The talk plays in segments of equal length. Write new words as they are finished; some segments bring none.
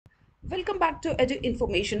Welcome back to edu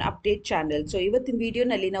information update channel. So ಇವತ್ತಿನ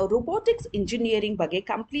ವಿಡಿಯೋನಲ್ಲಿ ನಾವು ರೋಬೋಟಿಕ್ಸ್ ಇಂಜಿನಿಯರಿಂಗ್ ಬಗ್ಗೆ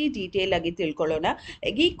ಕಂಪ್ಲೀಟ್ ಡೀಟೇಲ್ ಆಗಿ ತಿಳ್ಕೊಳ್ಳೋಣ.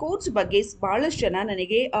 ಈ ಕೋರ್ಸ್ ಬಗ್ಗೆ ಬಹಳಷ್ಟು ಜನ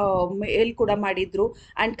ನನಗೆ ಮೇಲ್ ಕೂಡ ಮಾಡಿದ್ರು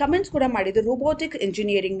ಆ್ಯಂಡ್ ಕಮೆಂಟ್ಸ್ ಕೂಡ ಮಾಡಿದ್ರು, ರೋಬೋಟಿಕ್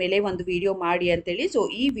ಇಂಜಿನಿಯರಿಂಗ್ ಮೇಲೆ ಒಂದು ವಿಡಿಯೋ ಮಾಡಿ ಅಂತೇಳಿ. ಸೊ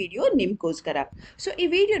ಈ ವಿಡಿಯೋ ನಿಮಗೋಸ್ಕರ. ಸೊ ಈ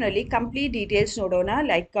ವಿಡಿಯೋನಲ್ಲಿ ಕಂಪ್ಲೀಟ್ ಡೀಟೇಲ್ಸ್ ನೋಡೋಣ,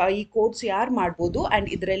 ಲೈಕ್ ಈ ಕೋರ್ಸ್ ಯಾರು ಮಾಡ್ಬೋದು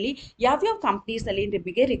ಆ್ಯಂಡ್ ಇದರಲ್ಲಿ ಯಾವ್ಯಾವ ಕಂಪ್ನೀಸ್ನಲ್ಲಿ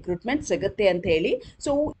ನಿಮಗೆ ರಿಕ್ರೂಟ್ಮೆಂಟ್ ಸಿಗುತ್ತೆ ಅಂತ ಹೇಳಿ.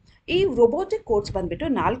 ಸೊ ಈ ರೋಬೋಟಿಕ್ ಕೋರ್ಸ್ ಬಂದ್ಬಿಟ್ಟು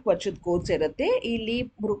 4 ವರ್ಷದ ಕೋರ್ಸ್ ಇರುತ್ತೆ. ಇಲ್ಲಿ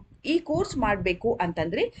ಈ ಕೋರ್ಸ್ ಮಾಡಬೇಕು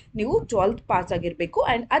ಅಂತಂದ್ರೆ ನೀವು 12th ಪಾಸ್ ಆಗಿರಬೇಕು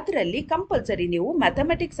ಆ್ಯಂಡ್ ಅದರಲ್ಲಿ ಕಂಪಲ್ಸರಿ ನೀವು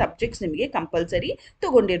ಮ್ಯಾಥಮೆಟಿಕ್ಸ್ ಸಬ್ಜೆಕ್ಟ್ಸ್ ನಿಮಗೆ ಕಂಪಲ್ಸರಿ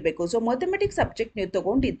ತಗೊಂಡಿರಬೇಕು. ಸೊ ಮ್ಯಾಥಮೆಟಿಕ್ಸ್ ಸಬ್ಜೆಕ್ಟ್ ನೀವು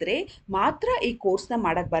ತಗೊಂಡಿದ್ರೆ ಮಾತ್ರ ಈ ಕೋರ್ಸ್ನ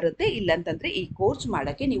ಮಾಡಕ್ಕೆ ಬರುತ್ತೆ, ಇಲ್ಲಂತಂದ್ರೆ ಈ ಕೋರ್ಸ್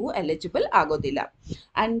ಮಾಡೋಕ್ಕೆ ನೀವು ಎಲಿಜಿಬಲ್ ಆಗೋದಿಲ್ಲ.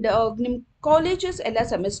 ಆ್ಯಂಡ್ ನಿಮ್ಮ ಕಾಲೇಜಸ್ ಎಲ್ಲ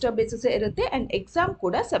ಸೆಮಿಸ್ಟರ್ ಬೇಸಿಸ್ ಇರುತ್ತೆ ಆ್ಯಂಡ್ ಎಕ್ಸಾಮ್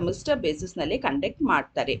ಕೂಡ ಸೆಮಿಸ್ಟರ್ ಬೇಸಿಸ್ನಲ್ಲಿ ಕಂಡಕ್ಟ್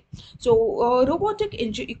ಮಾಡ್ತಾರೆ. ಸೊ ರೋಬೋಟಿಕ್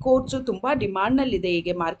ಕೋರ್ಸು ತುಂಬ ಡಿಮಾಂಡ್ನಲ್ಲಿದೆ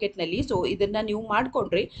ಈಗ ಮಾರ್ಕೆಟ್ನಲ್ಲಿ. ಸೊ ಇದನ್ನು ನೀವು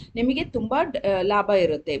ಮಾಡಿಕೊಂಡ್ರೆ ನಿಮಗೆ ತುಂಬ ಲಾಭ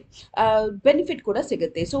ಇರುತ್ತೆ, ಬೆನಿಫಿಟ್ ಕೂಡ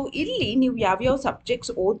ಸಿಗುತ್ತೆ. ಸೊ ಇಲ್ಲಿ ನೀವು ಯಾವ್ಯಾವ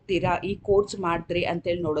ಸಬ್ಜೆಕ್ಟ್ಸ್ ಓದ್ತೀರಾ ಈ ಕೋರ್ಸ್ ಮಾಡಿದ್ರಿ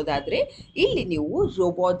ಅಂತೇಳಿ ನೋಡೋದಾದರೆ, ಇಲ್ಲಿ ನೀವು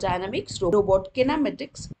robot dynamics, robot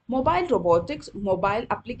ಕಿನೆಮೆಟಿಕ್ಸ್, mobile robotics, mobile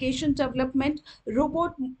application development,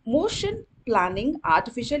 robot motion planning,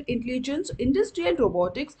 artificial intelligence, industrial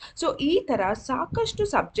robotics. So ಈ ಥರ ಸಾಕಷ್ಟು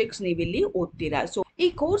ಸಬ್ಜೆಕ್ಟ್ಸ್ ನೀವಿಲ್ಲಿ ಓದ್ತೀರಾ. ಸೊ ಈ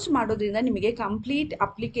ಕೋರ್ಸ್ ಮಾಡೋದ್ರಿಂದ ನಿಮಗೆ complete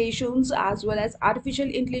applications as well as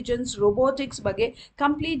artificial intelligence, robotics ಬಗ್ಗೆ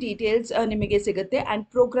ಕಂಪ್ಲೀಟ್ ಡೀಟೇಲ್ಸ್ ನಿಮಗೆ ಸಿಗುತ್ತೆ ಆ್ಯಂಡ್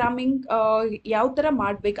ಪ್ರೋಗ್ರಾಮಿಂಗ್ ಯಾವ ಥರ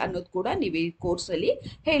ಮಾಡಬೇಕು ಅನ್ನೋದು ಕೂಡ ನೀವು ಈ ಕೋರ್ಸಲ್ಲಿ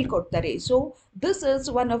ಹೇಳ್ಕೊಡ್ತಾರೆ. So this is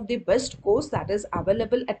one of the best course that is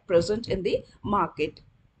available at present in the market.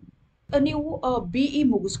 ನೀವು BE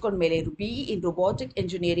ಮುಗಿಸ್ಕೊಂಡ್ಮೇಲೆ, BE in robotic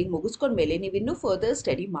engineering ಮುಗಿಸ್ಕೊಂಡ್ಮೇಲೆ ನೀವು ಇನ್ನೂ ಫರ್ದರ್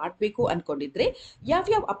ಸ್ಟಡಿ ಮಾಡಬೇಕು ಅಂದ್ಕೊಂಡಿದ್ರೆ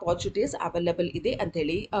ಯಾವ್ಯಾವ ಅಪಾರ್ಚುನಿಟೀಸ್ ಅವೈಲಬಲ್ ಇದೆ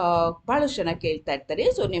ಅಂಥೇಳಿ ಭಾಳಷ್ಟು ಜನ ಕೇಳ್ತಾ ಇರ್ತಾರೆ.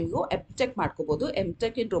 ಸೊ ನೀವು MTech ಮಾಡ್ಕೋಬೋದು,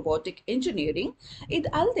 MTech ಇನ್ ರೋಬೋಟಿಕ್ ಇಂಜಿನಿಯರಿಂಗ್.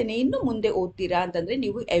 ಇದು ಅಲ್ಲದೆ ಇನ್ನು ಮುಂದೆ ಓದ್ತೀರಾ ಅಂತಂದರೆ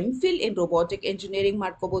ನೀವು MPhil ಇನ್ ರೋಬೋಟಿಕ್ ಇಂಜಿನಿಯರಿಂಗ್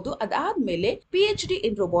ಮಾಡ್ಕೋಬೋದು. ಅದಾದಮೇಲೆ PhD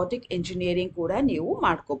ಇನ್ ರೋಬೋಟಿಕ್ ಇಂಜಿನಿಯರಿಂಗ್ ಕೂಡ ನೀವು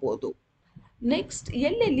ಮಾಡ್ಕೋಬೋದು. ನೆಕ್ಸ್ಟ್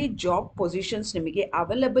ಎಲ್ಲೆಲ್ಲಿ ಜಾಬ್ ಪೊಸಿಷನ್ಸ್ ನಿಮಗೆ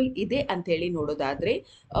ಅವೈಲಬಲ್ ಇದೆ ಅಂಥೇಳಿ ನೋಡೋದಾದರೆ,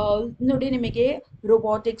 ನೋಡಿ ನಿಮಗೆ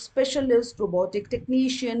robotic specialist, robotic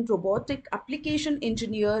technician, robotic application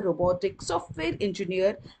engineer, robotic software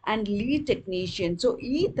engineer and lead technician. So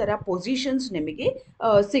ಈ ಥರ ಪೊಸಿಷನ್ಸ್ ನಿಮಗೆ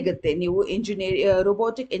ಸಿಗುತ್ತೆ. ನೀವು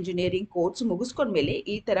ರೋಬೋಟಿಕ್ ಇಂಜಿನಿಯರಿಂಗ್ ಕೋರ್ಸ್ ಮುಗಿಸ್ಕೊಂಡ್ಮೇಲೆ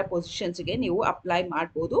ಈ ಥರ ಪೊಸಿಷನ್ಸ್ಗೆ ನೀವು ಅಪ್ಲೈ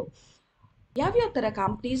ಮಾಡ್ಬೋದು. ಯಾವ್ಯಾವ ಥರ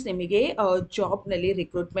ಕಂಪ್ನೀಸ್ ನಿಮಗೆ ಜಾಬ್ನಲ್ಲಿ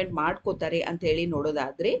ರಿಕ್ರೂಟ್ಮೆಂಟ್ ಮಾಡ್ಕೋತಾರೆ ಅಂತ ಹೇಳಿ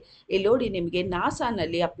ನೋಡೋದಾದರೆ, ಇಲ್ಲಿ ನೋಡಿ ನಿಮಗೆ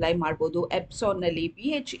ನಾಸಾನಲ್ಲಿ ಅಪ್ಲೈ ಮಾಡ್ಬೋದು, ಎಪ್ಸಾನ್ನಲ್ಲಿ,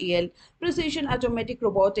 BHEL, precision automatic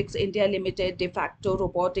robotics India limited, de facto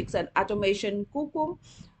robotics and automation, ಕುಕುಮ್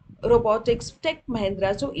robotics, tech Mahendra.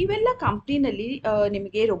 So ಇವೆಲ್ಲ ಕಂಪ್ನಿನಲ್ಲಿ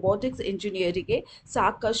ನಿಮಗೆ ರೋಬೋಟಿಕ್ಸ್ ಇಂಜಿನಿಯರಿಗೆ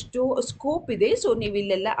ಸಾಕಷ್ಟು ಸ್ಕೋಪ್ ಇದೆ. ಸೊ ನೀವು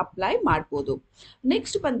ಇಲ್ಲೆಲ್ಲ ಅಪ್ಲೈ ಮಾಡ್ಬೋದು.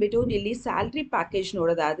 ನೆಕ್ಸ್ಟ್ ಬಂದ್ಬಿಟ್ಟು ಇಲ್ಲಿ ಸ್ಯಾಲ್ರಿ ಪ್ಯಾಕೇಜ್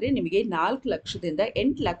ನೋಡೋದಾದರೆ ನಿಮಗೆ 4 ಲಕ್ಷದಿಂದ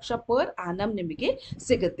 8 ಲಕ್ಷ ಪರ್ ಆನಮ್ ನಿಮಗೆ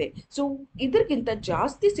ಸಿಗುತ್ತೆ. ಸೊ ಇದಕ್ಕಿಂತ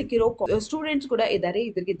ಜಾಸ್ತಿ ಸಿಕ್ಕಿರೋ ಸ್ಟೂಡೆಂಟ್ಸ್ ಕೂಡ ಇದ್ದಾರೆ,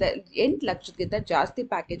 ಇದಕ್ಕಿಂತ 8 ಲಕ್ಷಕ್ಕಿಂತ ಜಾಸ್ತಿ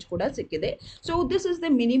ಪ್ಯಾಕೇಜ್ ಕೂಡ ಸಿಕ್ಕಿದೆ. So this is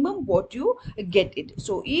the minimum what you get it.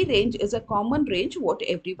 So ಈ range is a common range what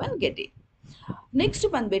every one get it. Next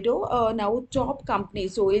ಬಂದ್ಬಿಟ್ಟು ನಾವು ಟಾಪ್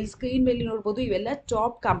ಕಂಪ್ನೀಸ್, ಸೊ ಇಲ್ಲಿ ಸ್ಕ್ರೀನ್ ಮೇಲೆ ನೋಡ್ಬೋದು ಇವೆಲ್ಲ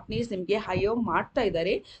ಟಾಪ್ ಕಂಪ್ನೀಸ್ ನಿಮಗೆ ಹೈಯರ್ ಮಾಡ್ತಾ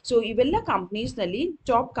ಇದ್ದಾರೆ. ಸೊ ಇವೆಲ್ಲ ಕಂಪ್ನೀಸ್ನಲ್ಲಿ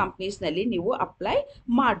ಟಾಪ್ ಕಂಪ್ನೀಸ್ನಲ್ಲಿ ನೀವು ಅಪ್ಲೈ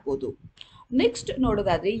ಮಾಡ್ಬೋದು. ನೆಕ್ಸ್ಟ್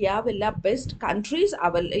ನೋಡೋದಾದರೆ ಯಾವೆಲ್ಲ ಬೆಸ್ಟ್ ಕಂಟ್ರೀಸ್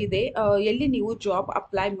ಇದೆ, ಎಲ್ಲಿ ನೀವು ಜಾಬ್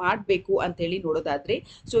ಅಪ್ಲೈ ಮಾಡಬೇಕು ಅಂತೇಳಿ ನೋಡೋದಾದರೆ,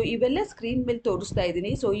 ಸೊ ಇವೆಲ್ಲ ಸ್ಕ್ರೀನ್ ಮೇಲೆ ತೋರಿಸ್ತಾ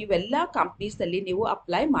ಇದ್ದೀನಿ. ಸೊ ಇವೆಲ್ಲ ಕಂಪ್ನೀಸ್ನಲ್ಲಿ ನೀವು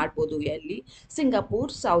ಅಪ್ಲೈ ಮಾಡ್ಬೋದು. ಎಲ್ಲಿ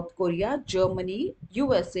Singapore, south Korea, Germany,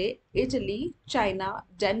 USA, Italy, China,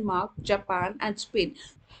 Denmark, Japan and Spain.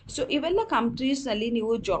 So ಇವೆಲ್ಲ ಕಂಟ್ರೀಸ್ನಲ್ಲಿ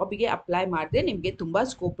ನೀವು ಜಾಬಿಗೆ ಅಪ್ಲೈ ಮಾಡಿದ್ರೆ ನಿಮಗೆ ತುಂಬ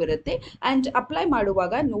ಸ್ಕೋಪ್ ಇರುತ್ತೆ. ಆ್ಯಂಡ್ ಅಪ್ಲೈ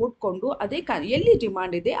ಮಾಡುವಾಗ ನೋಡಿಕೊಂಡು ಅದೇ ಎಲ್ಲಿ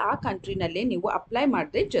ಡಿಮಾಂಡ್ ಇದೆ ಆ ಕಂಟ್ರಿನಲ್ಲೇ ನೀವು ಅಪ್ಲೈ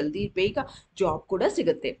ಮಾಡಿದ್ರೆ ಜಲ್ದಿ ಬೇಗ ಜಾಬ್ ಕೂಡ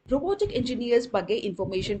ಸಿಗುತ್ತೆ. ರೋಬೋಟಿಕ್ ಇಂಜಿನಿಯರ್ಸ್ ಬಗ್ಗೆ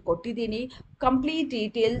ಇನ್ಫಾರ್ಮೇಷನ್ ಕೊಟ್ಟಿದ್ದೀನಿ, ಕಂಪ್ಲೀಟ್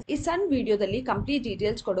ಡೀಟೇಲ್ಸ್. ಈ ಸಣ್ಣ ವಿಡಿಯೋದಲ್ಲಿ ಕಂಪ್ಲೀಟ್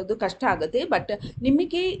ಡೀಟೇಲ್ಸ್ ಕೊಡೋದು ಕಷ್ಟ ಆಗುತ್ತೆ, ಬಟ್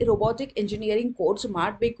ನಿಮಗೆ ರೋಬೋಟಿಕ್ ಇಂಜಿನಿಯರಿಂಗ್ ಕೋರ್ಸ್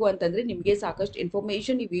ಮಾಡಬೇಕು ಅಂತಂದರೆ ನಿಮಗೆ ಸಾಕಷ್ಟು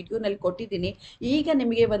ಇನ್ಫಾರ್ಮೇಷನ್ ಈ ವಿಡಿಯೋನಲ್ಲಿ ಕೊಟ್ಟಿದ್ದೀನಿ. ಈಗ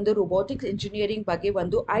ನಿಮಗೆ ಒಂದು ರೋಬೋಟಿಕ್ಸ್ ಇಂಜಿನಿಯರಿಂಗ್ ಬಗ್ಗೆ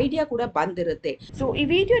ಒಂದು ಐಡಿಯಾ ಕೂಡ ಬಂದಿರುತ್ತೆ. ಸೊ ಈ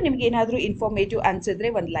ವಿಡಿಯೋ ನಿಮ್ಗೆ ಏನಾದರೂ ಇನ್ಫಾರ್ಮೇಟಿವ್ ಅನ್ಸಿದ್ರೆ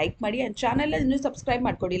ಒಂದು ಲೈಕ್ ಮಾಡಿ ಆ್ಯಂಡ್ ಚಾನಲ್ ಇನ್ನೂ ಸಬ್ಸ್ಕ್ರೈಬ್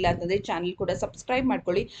ಮಾಡ್ಕೊಂಡಿಲ್ಲ ಅಂತಂದರೆ ಚಾನಲ್ ಕೂಡ ಸಬ್ಸ್ಕ್ರೈಬ್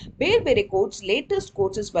ಮಾಡ್ಕೊಳ್ಳಿ. ಬೇರೆ ಬೇರೆ ಕೋರ್ಸ್, ಲೇಟೆಸ್ಟ್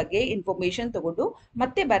ಕೋರ್ಸಸ್ ಬಗ್ಗೆ ಇನ್ಫಾರ್ಮೇಷನ್ ತಗೊಂಡು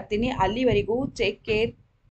ಮತ್ತೆ ಬರ್ತೀನಿ. ಅಲ್ಲಿವರೆಗೂ ಟೇಕ್ ಕೇರ್.